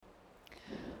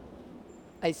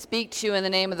I speak to you in the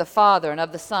name of the Father, and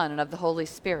of the Son, and of the Holy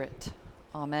Spirit.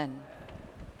 Amen.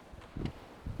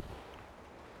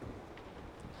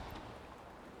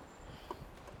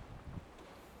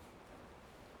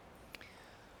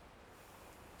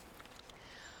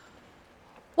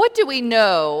 What do we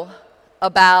know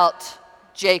about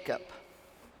Jacob?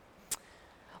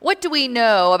 What do we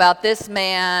know about this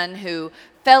man who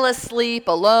fell asleep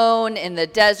alone in the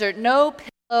desert, no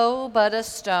pillow but a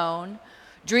stone,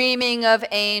 dreaming of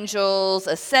angels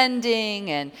ascending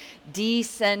and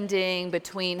descending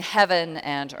between heaven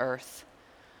and earth?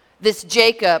 This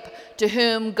Jacob to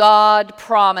whom God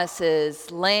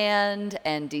promises land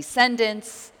and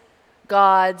descendants,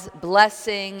 God's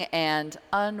blessing and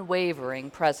unwavering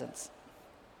presence.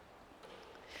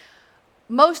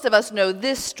 Most of us know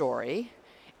this story,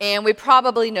 and we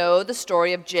probably know the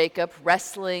story of Jacob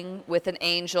wrestling with an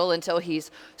angel until he's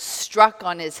struck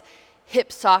on his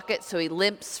hip socket so he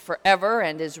limps forever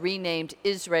and is renamed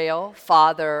Israel,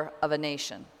 father of a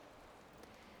nation.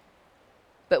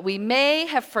 But we may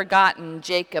have forgotten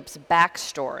Jacob's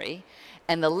backstory,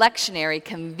 and the lectionary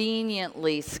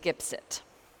conveniently skips it.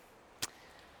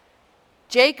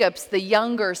 Jacob's the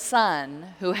younger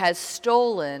son who has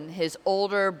stolen his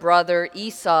older brother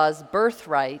Esau's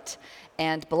birthright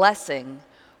and blessing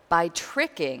by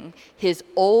tricking his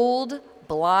old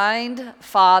blind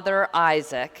father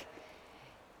Isaac,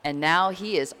 and now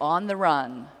he is on the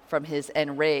run from his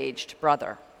enraged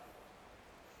brother.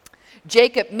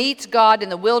 Jacob meets God in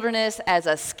the wilderness as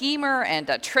a schemer and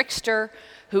a trickster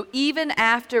who, even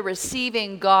after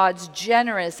receiving God's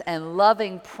generous and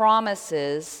loving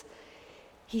promises,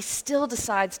 he still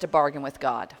decides to bargain with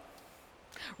God.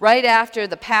 Right after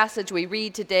the passage we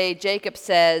read today, Jacob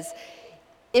says,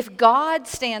 "If God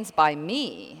stands by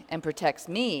me and protects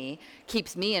me,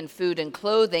 keeps me in food and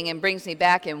clothing, and brings me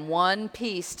back in one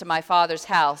piece to my father's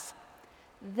house,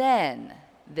 then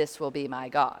this will be my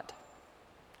God."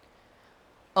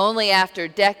 Only after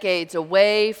decades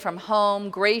away from home,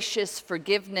 gracious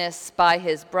forgiveness by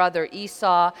his brother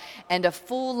Esau, and a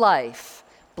full life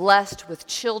blessed with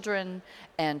children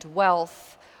and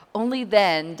wealth, only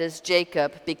then does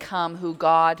Jacob become who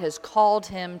God has called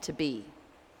him to be.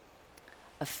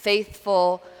 A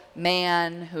faithful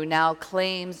man who now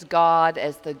claims God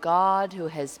as the God who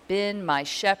has been my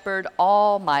shepherd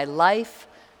all my life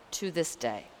to this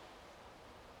day.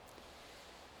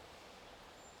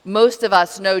 Most of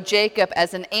us know Jacob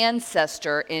as an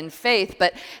ancestor in faith,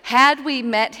 but had we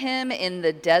met him in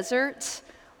the desert,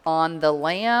 on the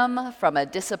lam from a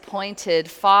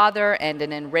disappointed father and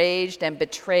an enraged and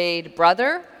betrayed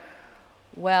brother,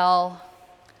 well,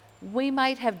 we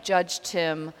might have judged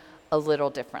him a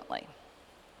little differently.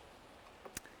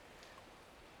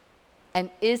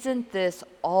 And isn't this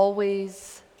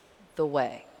always the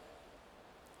way?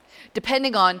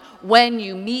 Depending on when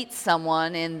you meet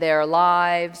someone in their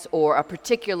lives or a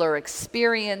particular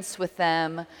experience with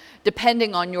them,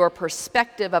 depending on your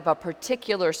perspective of a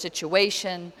particular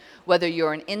situation, whether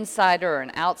you're an insider or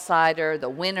an outsider, the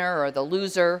winner or the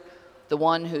loser, the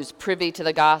one who's privy to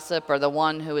the gossip or the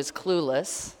one who is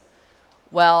clueless,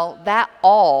 well, that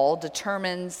all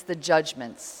determines the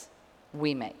judgments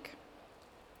we make.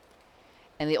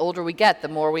 And the older we get, the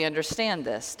more we understand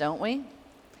this, don't we?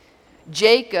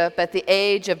 Jacob, at the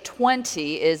age of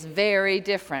 20, is very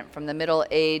different from the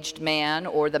middle-aged man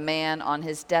or the man on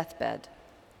his deathbed.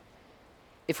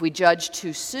 If we judge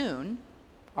too soon,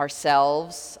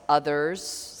 ourselves, others,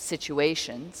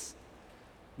 situations,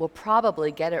 we'll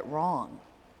probably get it wrong.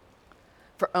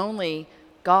 For only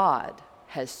God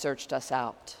has searched us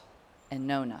out and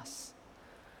known us.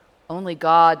 Only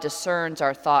God discerns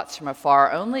our thoughts from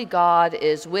afar. Only God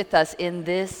is with us in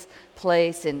this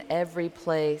place, in every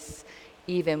place,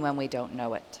 even when we don't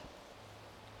know it.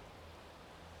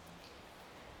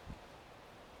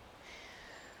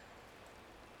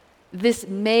 This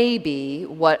may be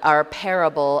what our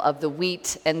parable of the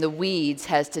wheat and the weeds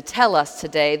has to tell us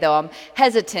today, though I'm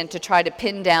hesitant to try to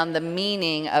pin down the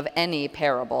meaning of any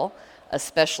parable,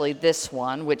 especially this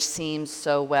one, which seems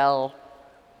so well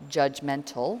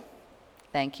judgmental.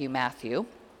 Thank you, Matthew.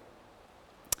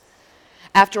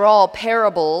 After all,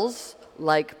 parables,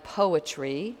 like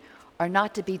poetry, are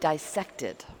not to be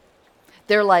dissected.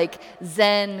 They're like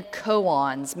Zen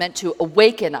koans meant to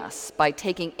awaken us by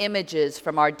taking images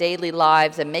from our daily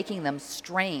lives and making them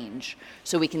strange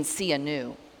so we can see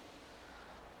anew.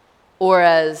 Or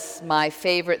as my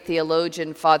favorite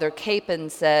theologian, Father Capon,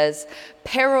 says,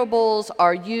 parables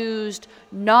are used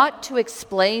not to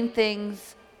explain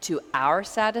things to our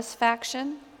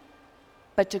satisfaction,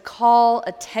 but to call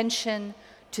attention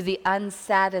to the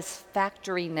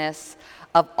unsatisfactoriness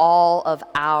of all of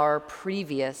our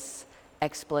previous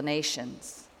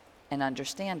explanations and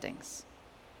understandings.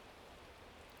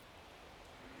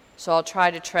 So I'll try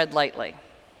to tread lightly.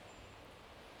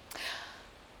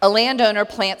 A landowner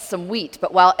plants some wheat,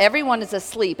 but while everyone is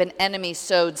asleep, an enemy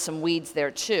sowed some weeds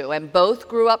there too, and both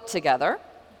grew up together.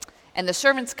 And the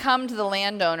servants come to the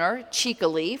landowner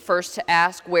cheekily, first to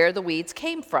ask where the weeds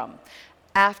came from.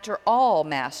 "After all,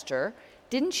 master,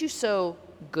 didn't you sow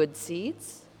good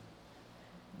seeds?"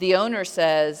 The owner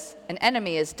says, "An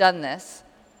enemy has done this."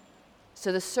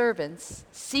 So the servants,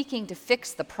 seeking to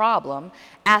fix the problem,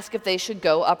 ask if they should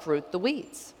go uproot the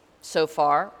weeds. So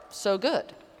far, so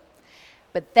good.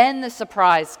 But then the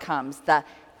surprise comes, the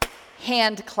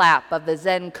hand clap of the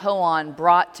Zen koan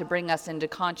brought to bring us into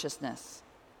consciousness.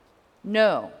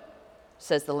 "No,"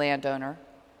 says the landowner,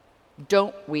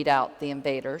 "don't weed out the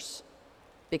invaders,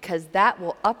 because that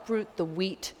will uproot the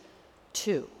wheat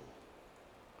too.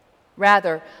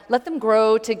 Rather, let them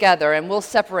grow together and we'll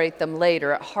separate them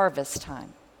later at harvest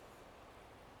time."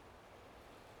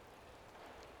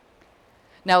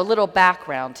 Now, a little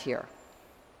background here.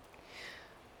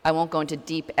 I won't go into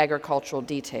deep agricultural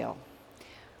detail.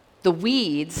 The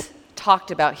weeds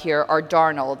talked about here are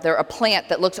darnel. They're a plant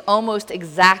that looks almost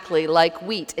exactly like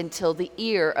wheat until the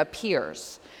ear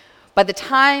appears. By the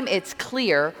time it's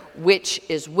clear which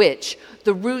is which,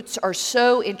 the roots are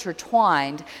so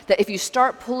intertwined that if you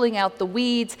start pulling out the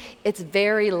weeds, it's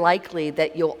very likely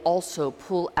that you'll also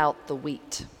pull out the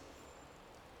wheat.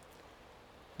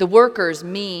 The workers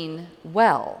mean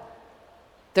well.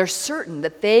 They're certain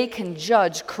that they can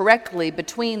judge correctly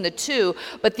between the two,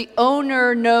 but the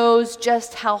owner knows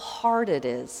just how hard it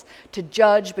is to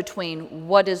judge between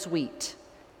what is wheat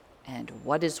and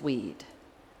what is weed,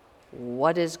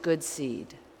 what is good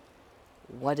seed,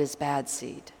 what is bad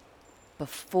seed,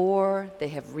 before they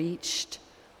have reached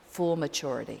full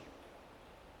maturity.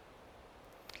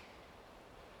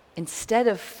 Instead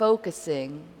of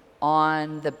focusing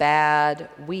on the bad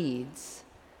weeds,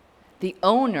 the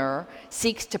owner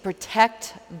seeks to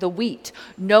protect the wheat,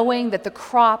 knowing that the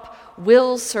crop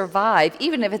will survive,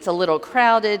 even if it's a little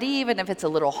crowded, even if it's a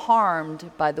little harmed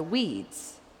by the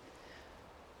weeds.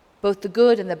 Both the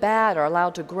good and the bad are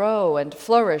allowed to grow and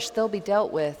flourish. They'll be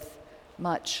dealt with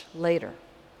much later.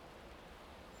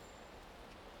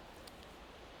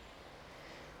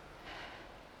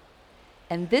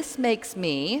 And this makes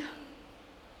me,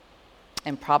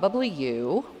 and probably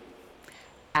you,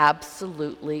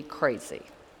 absolutely crazy.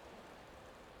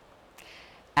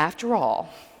 After all,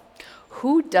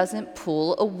 who doesn't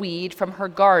pull a weed from her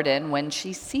garden when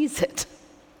she sees it?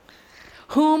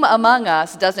 Whom among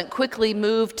us doesn't quickly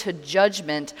move to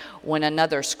judgment when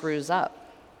another screws up?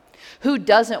 Who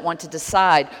doesn't want to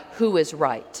decide who is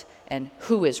right and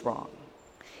who is wrong?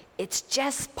 It's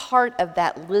just part of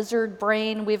that lizard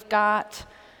brain we've got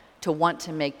to want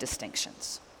to make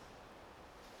distinctions.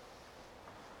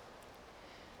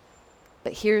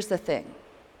 But here's the thing.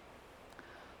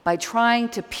 By trying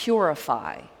to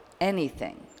purify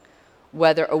anything,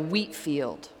 whether a wheat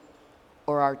field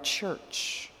or our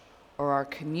church or our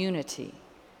community,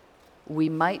 we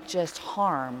might just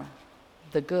harm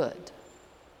the good.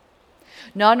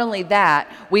 Not only that,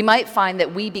 we might find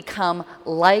that we become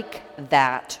like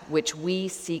that which we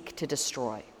seek to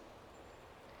destroy.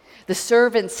 The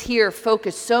servants here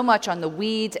focus so much on the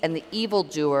weeds and the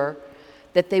evildoer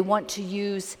that they want to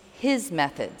use his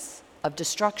methods of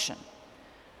destruction,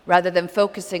 rather than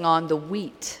focusing on the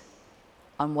wheat,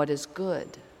 on what is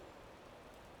good,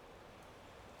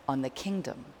 on the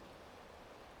kingdom.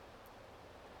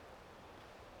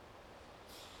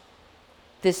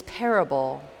 This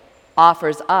parable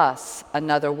offers us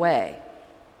another way.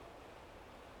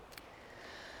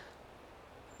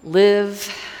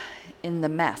 Live in the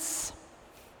mess.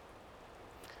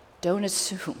 Don't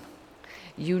assume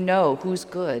you know who's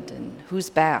good and who's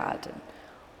bad and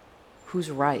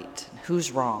who's right and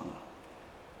who's wrong.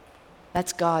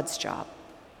 That's God's job.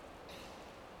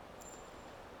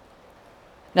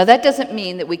 Now, that doesn't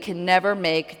mean that we can never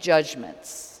make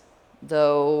judgments,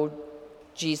 though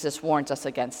Jesus warns us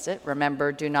against it.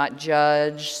 Remember, do not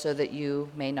judge so that you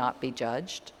may not be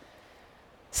judged.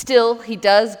 Still, he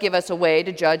does give us a way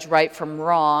to judge right from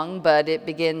wrong, but it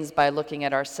begins by looking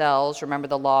at ourselves. Remember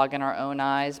the log in our own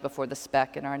eyes before the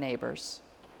speck in our neighbor's.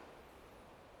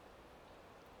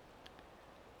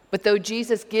 But though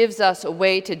Jesus gives us a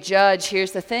way to judge,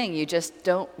 here's the thing, you just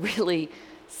don't really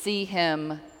see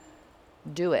him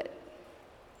do it,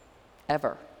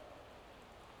 ever.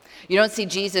 You don't see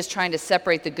Jesus trying to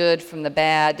separate the good from the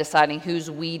bad, deciding who's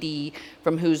weedy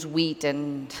from who's wheat,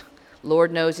 and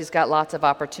Lord knows he's got lots of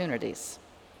opportunities.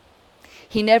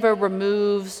 He never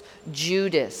removes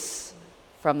Judas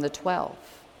from the 12.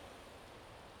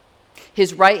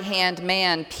 His right-hand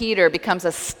man, Peter, becomes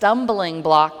a stumbling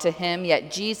block to him,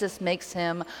 yet Jesus makes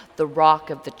him the rock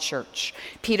of the church.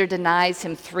 Peter denies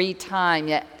him three times,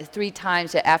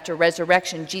 yet after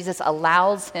resurrection, Jesus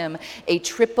allows him a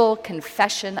triple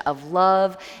confession of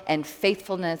love and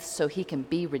faithfulness so he can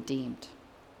be redeemed.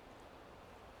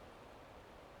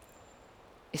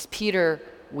 Is Peter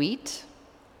wheat?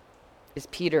 Is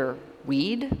Peter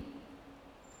weed?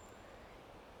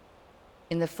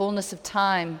 In the fullness of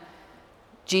time,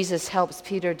 Jesus helps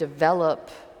Peter develop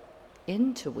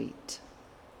into wheat.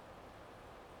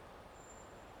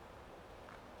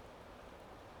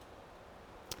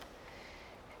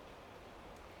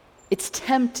 It's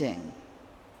tempting.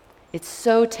 It's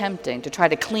so tempting to try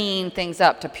to clean things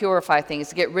up, to purify things,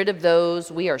 to get rid of those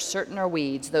we are certain are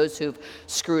weeds, those who've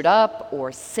screwed up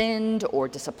or sinned or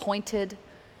disappointed.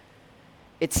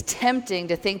 It's tempting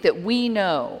to think that we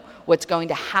know what's going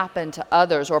to happen to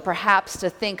others, or perhaps to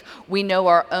think we know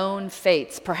our own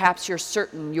fates. Perhaps you're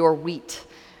certain you're wheat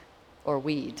or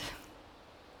weed.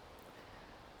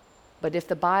 But if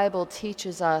the Bible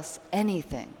teaches us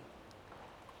anything,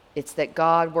 it's that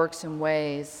God works in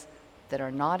ways that are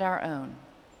not our own.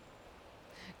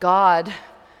 God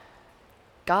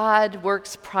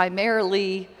works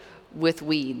primarily with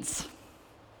weeds,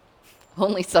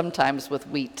 only sometimes with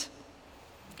wheat,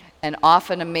 and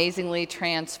often amazingly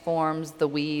transforms the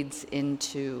weeds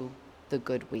into the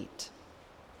good wheat.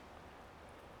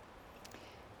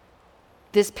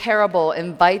 This parable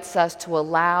invites us to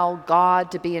allow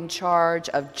God to be in charge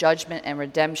of judgment and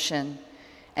redemption,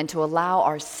 and to allow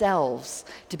ourselves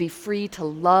to be free to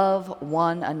love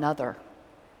one another,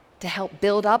 to help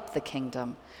build up the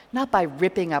kingdom, not by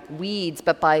ripping up weeds,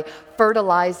 but by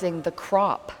fertilizing the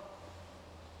crop.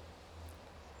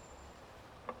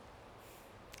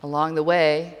 Along the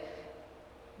way,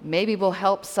 maybe we'll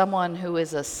help someone who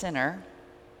is a sinner.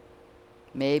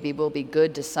 Maybe we'll be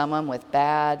good to someone with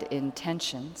bad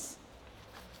intentions.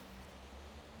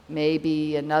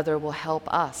 Maybe another will help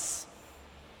us.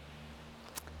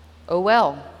 Oh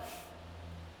well.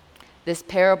 This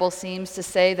parable seems to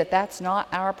say that that's not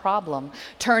our problem.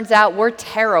 Turns out we're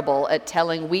terrible at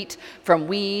telling wheat from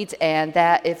weeds, and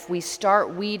that if we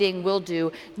start weeding, we'll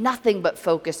do nothing but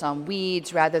focus on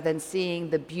weeds rather than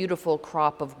seeing the beautiful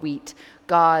crop of wheat,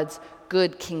 God's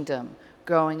good kingdom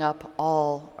growing up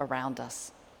all around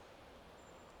us.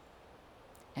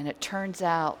 And it turns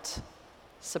out,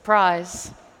 surprise,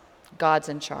 God's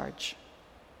in charge,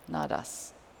 not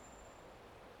us.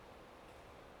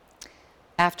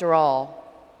 After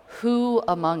all, who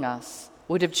among us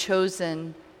would have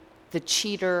chosen the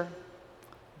cheater,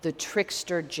 the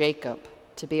trickster Jacob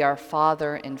to be our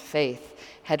father in faith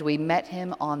had we met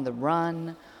him on the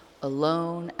run,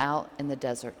 alone out in the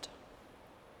desert?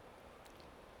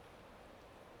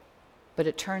 But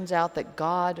it turns out that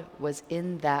God was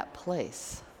in that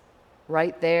place,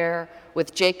 right there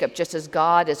with Jacob, just as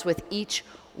God is with each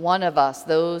one of us,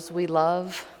 those we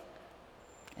love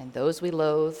and those we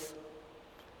loathe.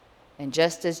 And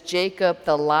just as Jacob,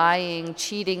 the lying,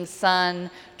 cheating son,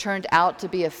 turned out to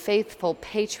be a faithful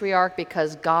patriarch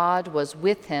because God was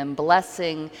with him,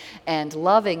 blessing and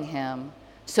loving him,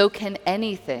 so can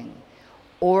anything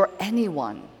or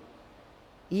anyone,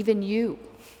 even you,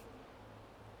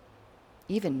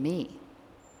 even me,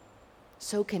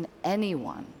 so can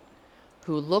anyone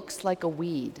who looks like a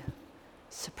weed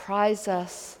surprise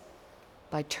us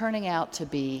by turning out to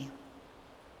be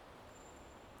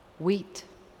wheat.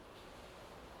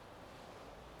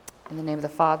 In the name of the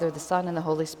Father, the Son, and the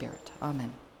Holy Spirit.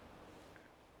 Amen.